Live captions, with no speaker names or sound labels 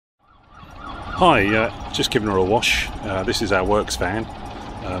Hi, just giving her a wash. This is our works van.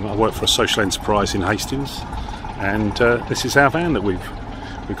 I work for a social enterprise in Hastings, and this is our van that we've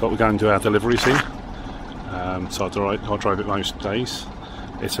got. We go and do our deliveries in. So I drive it most days.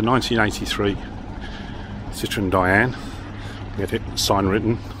 It's a 1983 Citroën Diane. We had it sign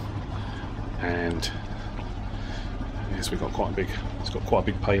written, and yes, we've got quite a big. It's got quite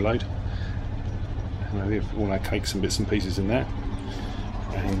a big payload. And we have all our cakes and bits and pieces in there,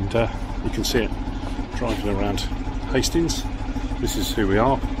 and you can see it driving around Hastings. This is who we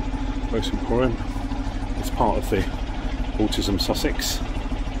are, Roebuck Emporium. It's part of the Autism Sussex,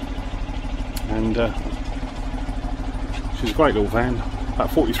 and she's a great little van,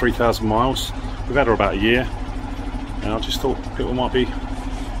 about 43,000 miles. We've had her about a year, and I just thought people might be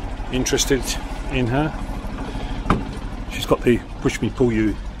interested in her. She's got the push me pull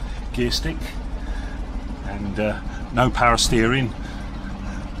you gear stick, and no power steering,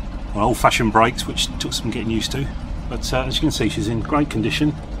 old-fashioned brakes, which took some getting used to. But as you can see, she's in great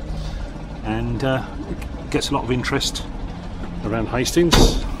condition, and gets a lot of interest around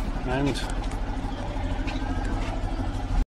Hastings, and